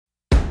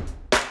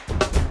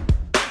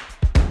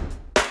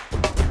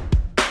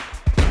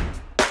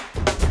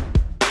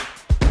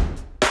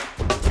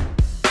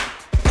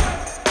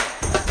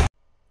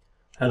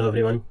Hello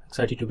everyone,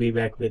 excited to be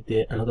back with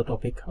another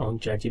topic on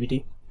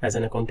Chatgpt. As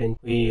an accountant,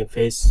 we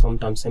face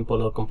sometimes simple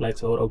or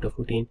complex or out of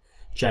routine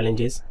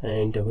challenges,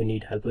 and we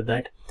need help with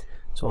that.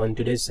 So in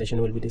today's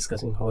session, we'll be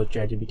discussing how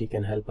Chatgpt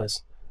can help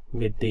us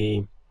with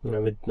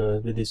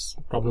with this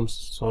problem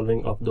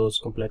solving of those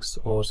complex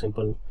or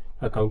simple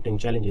accounting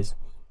challenges.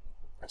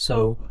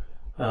 So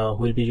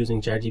we'll be using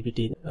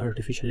Chatgpt,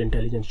 artificial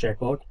intelligence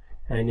chatbot,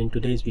 and in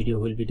today's video,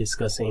 we'll be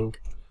discussing.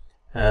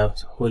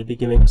 We'll be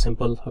giving a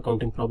simple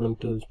accounting problem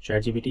to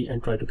Chatgpt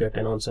and try to get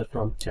an answer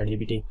from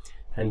Chatgpt,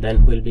 and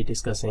then we'll be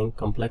discussing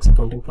complex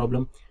accounting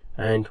problem,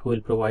 and we'll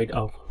provide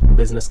a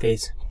business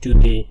case to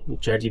the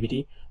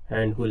Chatgpt,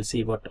 and we'll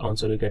see what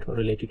answer we get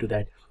related to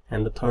that.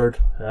 And the third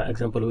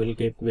example we'll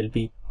give will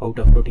be out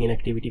of routine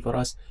activity for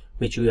us,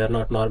 which we are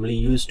not normally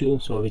used to,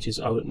 so which is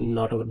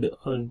not our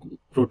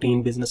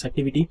routine business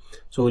activity.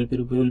 So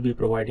we'll be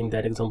providing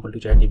that example to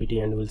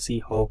Chatgpt, and we'll see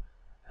how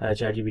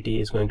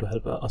Chatgpt is going to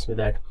help us with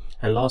that.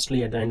 And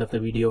lastly, at the end of the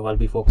video, I'll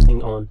be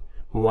focusing on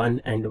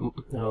when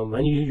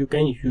you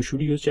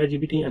should use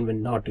Chatgpt and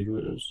when not to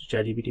use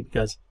Chatgpt,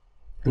 because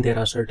there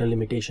are certain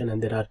limitations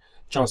and there are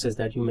chances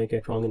that you may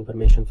get wrong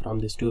information from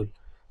this tool.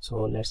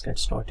 So let's get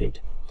started.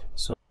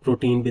 So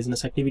routine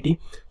business activity.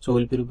 So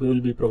we'll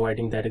be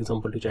providing that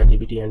example to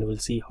Chatgpt, and we'll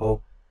see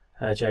how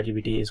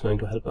Chatgpt is going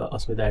to help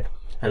us with that.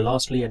 And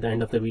lastly, at the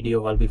end of the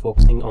video, I'll be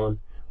focusing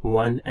on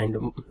when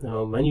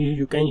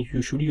you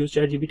should use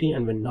Chatgpt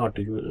and when not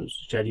to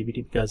use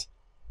Chatgpt, because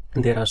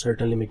there are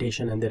certain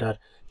limitations and there are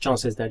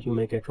chances that you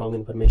may get wrong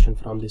information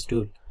from this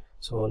tool.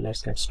 So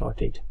let's get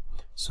started.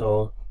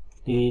 So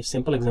the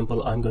simple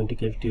example I'm going to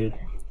give to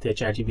the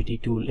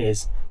Chatgpt tool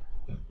is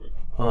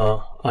I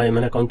am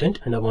an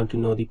accountant and I want to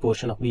know the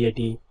portion of VAT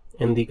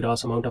in the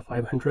gross amount of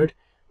 500.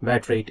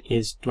 VAT rate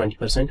is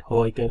 20%.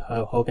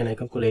 How can I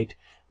calculate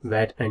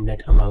VAT and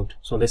net amount?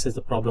 So this is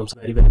the problem. So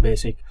very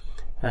basic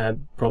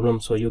problem.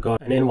 So you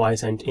got an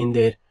invoice, and in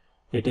there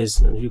it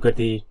is you get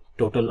the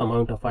total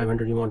amount of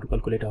 500. You want to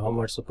calculate how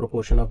much the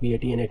proportion of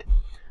VAT in it.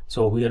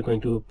 So we are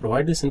going to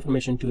provide this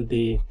information to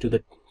the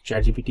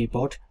Chatgpt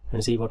bot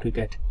and see what we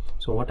get.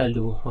 So what I'll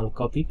do, I'll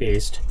copy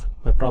paste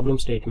my problem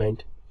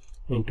statement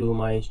into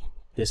my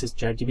this is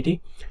Chatgpt.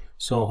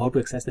 So how to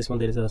access this one,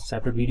 there is a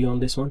separate video on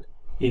this one.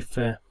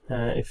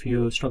 If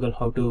you struggle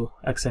how to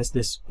access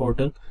this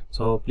portal,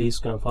 so please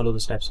follow the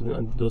steps,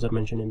 those are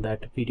mentioned in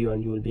that video,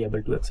 and you will be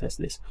able to access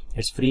this.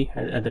 It's free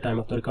at the time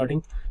of the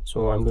recording.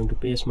 So I'm going to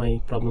paste my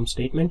problem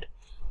statement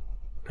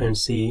and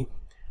see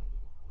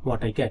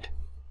what I get.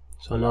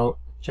 So now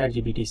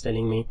Chatgpt is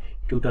telling me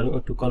to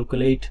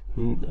calculate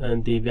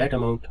the VAT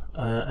amount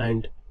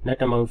and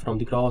net amount from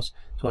the gross.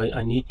 So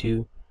I need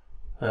to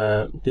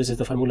this is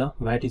the formula: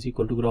 VAT is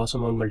equal to gross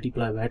amount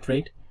multiply VAT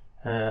rate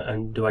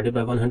and divided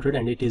by 100,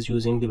 and it is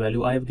using the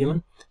value I have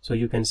given. So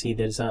you can see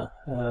there's a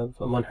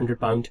 100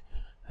 pound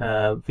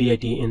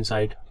VAT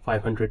inside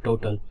 500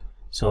 total.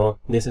 So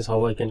this is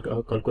how I can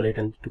calculate,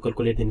 and to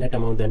calculate the net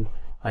amount, then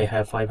I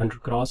have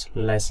 500 gross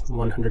less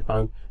 100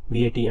 pound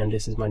VAT, and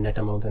this is my net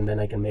amount, and then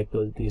I can make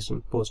these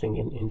posting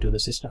into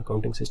the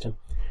accounting system.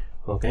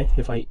 Okay,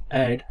 if I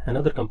add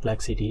another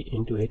complexity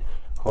into it,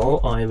 how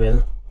I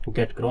will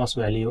get gross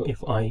value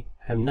if I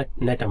have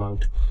net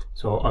amount.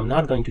 So I'm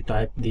not going to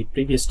type the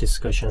previous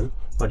discussion,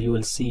 but you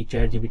will see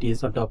Chatgpt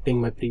is adopting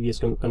my previous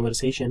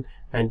conversation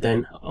and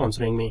then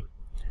answering me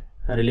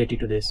related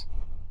to this.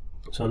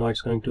 So now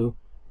it's going to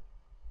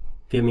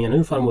give me a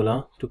new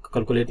formula to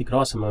calculate the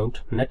gross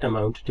amount, net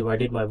amount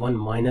divided by 1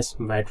 minus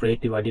VAT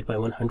rate divided by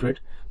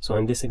 100. So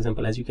in this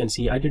example, as you can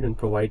see, I didn't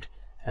provide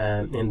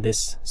in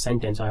this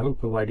sentence, I haven't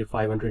provided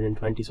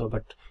 520. So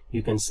but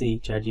you can see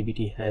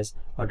Chatgpt has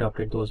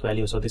adopted those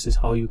values. So this is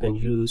how you can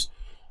use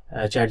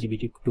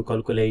Chatgpt to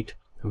calculate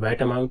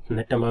VAT amount,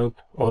 net amount,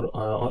 or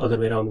other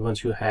way around.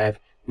 Once you have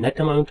net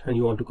amount and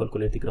you want to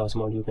calculate the gross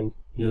amount, you can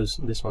use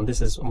this one.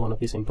 This is one of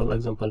the simple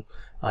example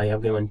I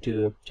have given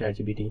to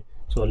Chatgpt.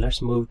 So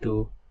let's move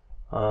to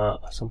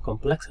some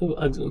complex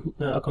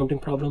accounting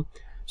problem.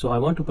 So I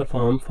want to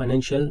perform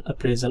financial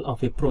appraisal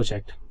of a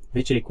project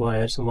which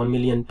requires £1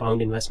 million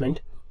investment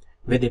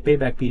with a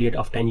payback period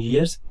of 10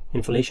 years.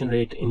 Inflation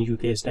rate in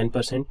UK is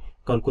 10%.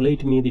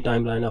 Calculate me the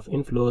timeline of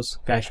inflows,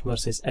 cash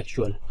versus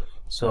actual.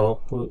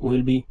 So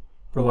we'll be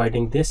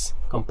providing this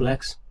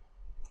complex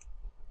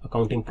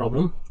accounting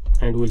problem,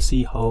 and we'll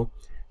see how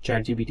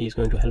Chatgpt is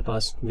going to help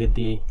us with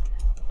the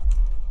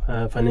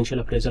financial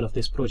appraisal of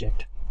this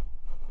project.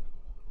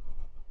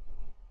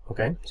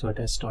 Okay, so it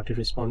has started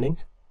responding.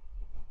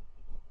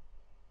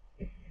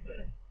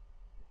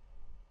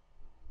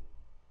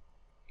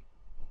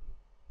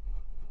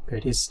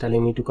 It is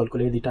telling me to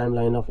calculate the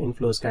timeline of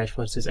inflows, cash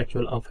versus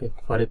actual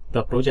for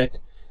the project,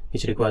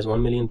 which requires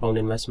 £1 million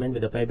investment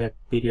with a payback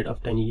period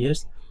of 10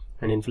 years,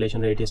 and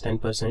inflation rate is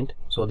 10%.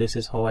 So this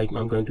is how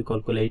I'm going to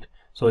calculate.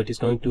 So it is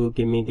going to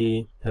give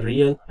me the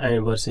real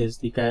and versus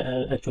the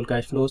actual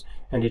cash flows,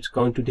 and it's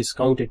going to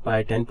discount it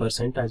by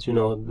 10%. As you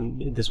know,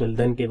 this will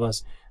then give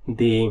us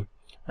the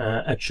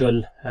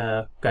actual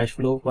cash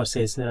flow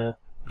versus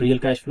real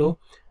cash flow,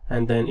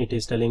 and then it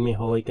is telling me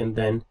how I can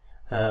then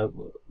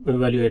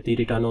evaluate the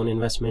return on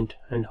investment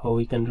and how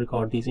we can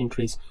record these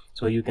entries.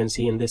 So you can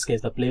see in this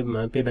case the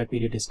payback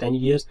period is 10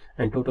 years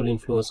and total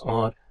inflows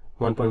are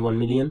 1.1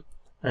 million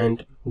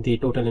and the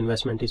total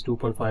investment is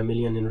 2.5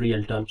 million in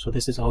real terms. So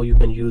this is how you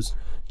can use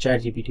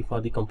ChatGPT for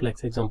the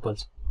complex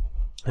examples.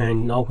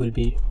 And now we'll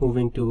be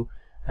moving to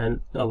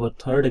our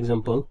third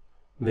example,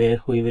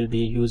 where we will be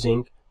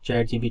using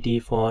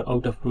ChatGPT for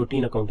out of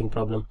routine accounting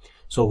problem.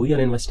 So we are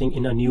investing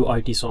in a new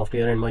IT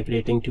software and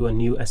migrating to a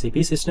new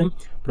SAP system.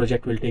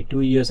 Project will take 2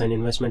 years and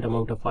investment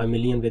amount of 5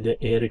 million with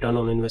a return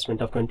on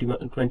investment of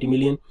 20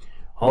 million.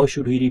 How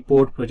should we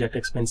report project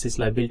expenses,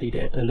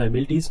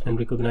 liabilities and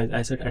recognize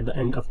asset at the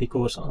end of the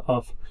course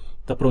of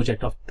the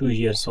project of 2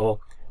 years? So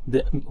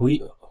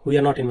we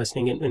are not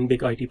investing in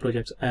big IT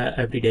projects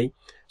every day.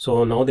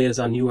 So now there's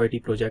a new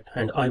IT project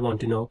and I want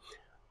to know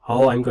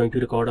how I'm going to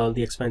record all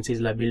the expenses,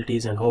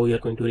 liabilities, and how we are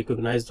going to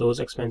recognize those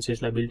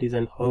expenses, liabilities,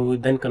 and how we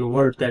then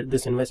convert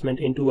this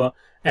investment into a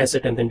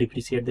asset and then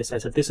depreciate this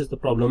asset. This is the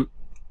problem,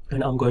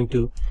 and I'm going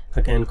to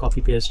again copy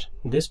paste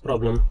this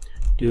problem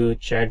to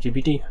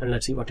ChatGPT and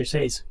let's see what it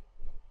says.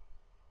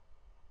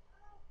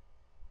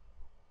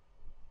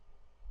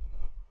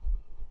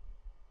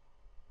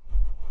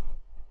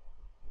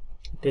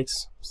 It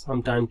takes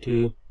some time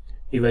to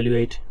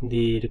evaluate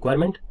the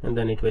requirement and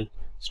then it will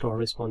start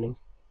responding.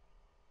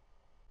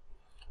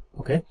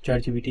 Okay,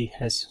 ChatGPT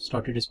has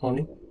started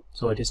responding.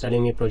 So it is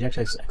telling me project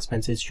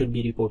expenses should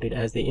be reported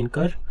as they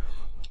incur,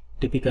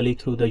 typically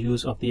through the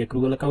use of the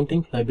accrual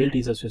accounting.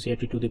 Liabilities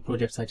associated to the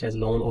project such as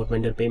loan or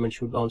vendor payment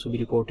should also be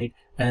reported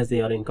as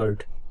they are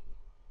incurred.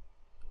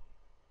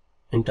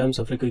 In terms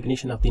of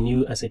recognition of the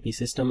new SAP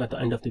system at the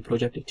end of the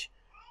project, it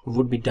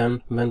would be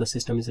done when the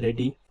system is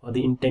ready for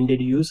the intended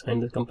use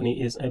and the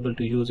company is able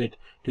to use it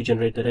to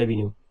generate the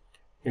revenue.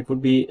 It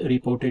would be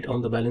reported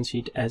on the balance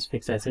sheet as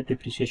fixed asset.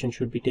 Depreciation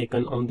should be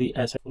taken on the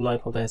asset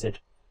life of the asset.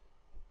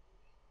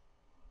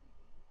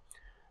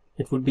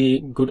 It would be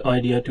a good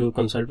idea to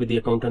consult with the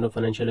accountant or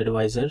financial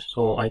advisor.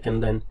 So I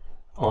can then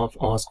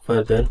ask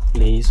further,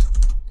 please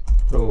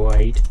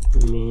provide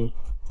me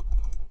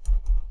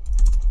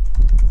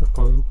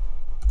accounting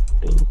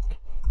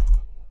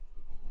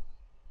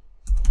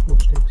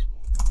postings.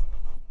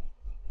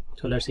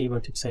 So let's see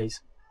what it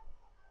says.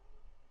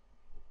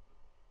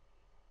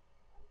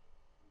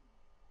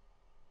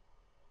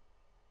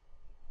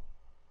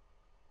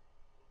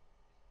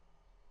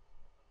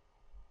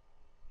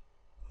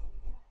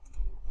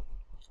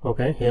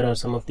 Okay, here are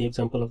some of the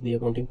example of the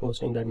accounting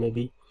posting that may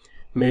be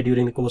made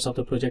during the course of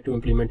the project to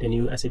implement a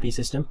new SAP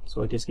system.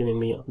 So it is giving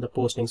me the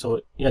posting. So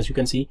as you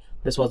can see,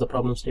 this was the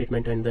problem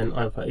statement, and then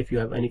if you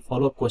have any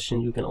follow-up question,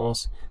 you can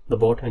ask the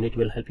bot and it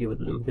will help you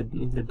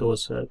with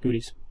those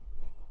queries.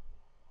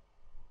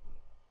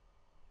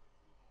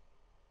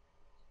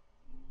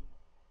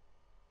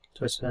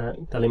 So it's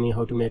telling me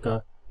how to make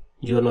a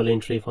journal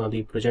entry for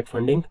the project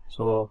funding.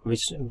 So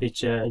which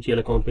GL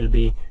account will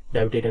be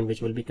debited and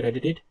which will be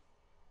credited.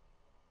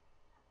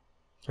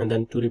 And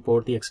then to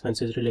report the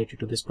expenses related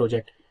to this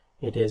project,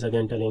 it is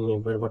again telling me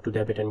what to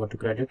debit and what to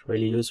credit.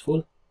 Really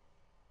useful.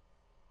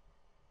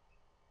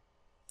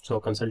 So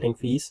consulting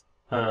fees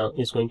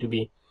is going to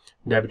be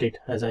debited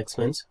as an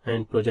expense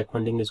and project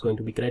funding is going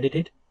to be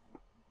credited.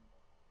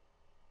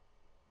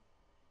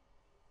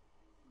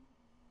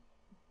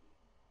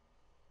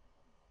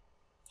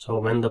 So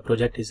when the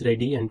project is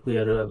ready and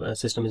our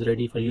system is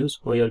ready for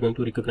use, we are going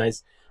to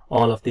recognize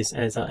all of this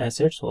as an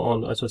asset. So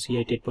all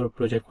associated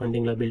project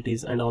funding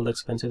liabilities and all the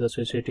expenses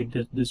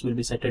associated, this will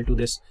be settled to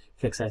this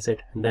fixed asset.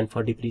 And then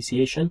for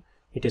depreciation,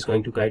 it is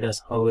going to guide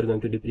us how we're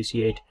going to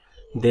depreciate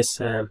this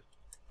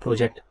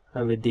project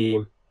with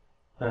the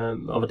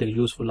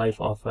useful life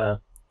of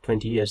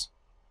 20 years.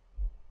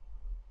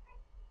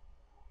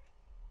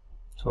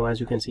 So as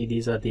you can see,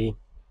 these are the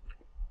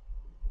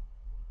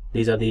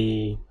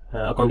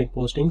accounting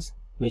postings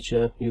which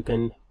you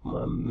can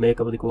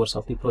make over the course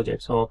of the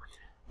project. So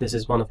this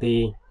is one of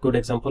the good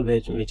example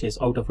which is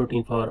out of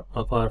routine for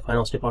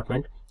finance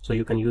department. So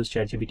you can use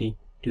ChatGPT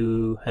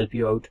to help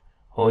you out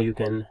how you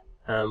can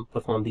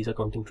perform these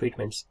accounting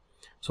treatments.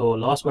 So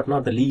last but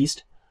not the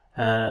least,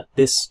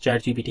 this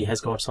ChatGPT has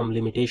got some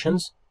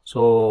limitations.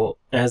 So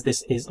as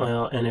this is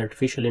an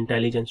artificial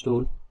intelligence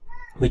tool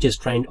which is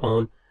trained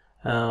on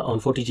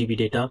 40 GB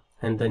data,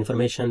 and the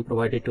information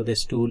provided to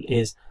this tool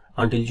is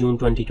until June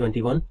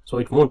 2021. So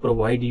it won't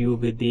provide you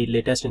with the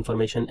latest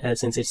information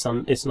since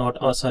it's not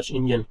a search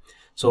engine.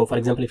 So for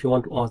example, if you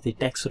want to ask the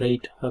tax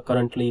rate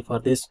currently for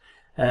this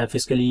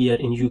fiscal year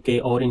in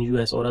UK or in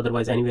US or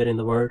otherwise anywhere in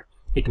the world,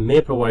 it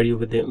may provide you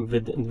with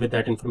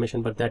that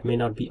information, but that may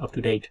not be up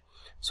to date.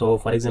 So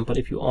for example,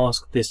 if you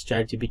ask this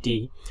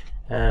ChatGPT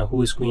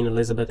who is Queen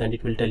Elizabeth, and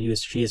it will tell you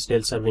she is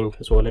still serving.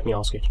 So let me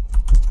ask it,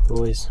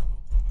 who is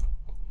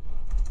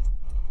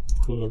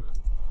Queen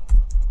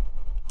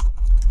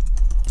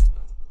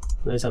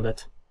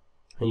Elizabeth,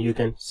 and you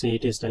can see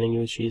it is telling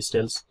you she is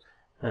still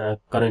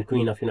current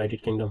Queen of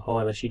United Kingdom.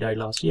 However, she died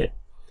last year.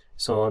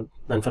 So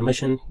the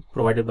information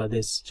provided by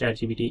this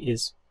ChatGPT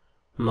is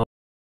not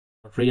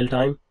real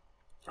time.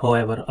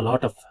 However, a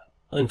lot of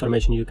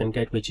information you can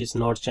get which is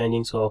not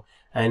changing. So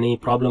any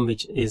problem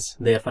which is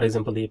there, for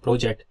example the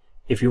project,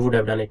 if you would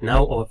have done it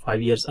now or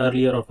 5 years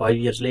earlier or 5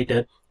 years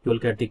later, you will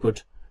get the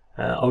good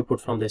output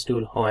from this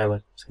tool.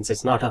 However, since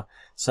it's not a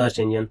search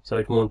engine, so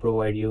it won't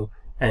provide you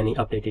any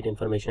updated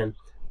information.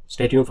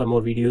 Stay tuned for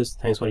more videos.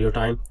 Thanks for your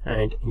time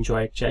and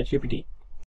enjoy ChatGPT.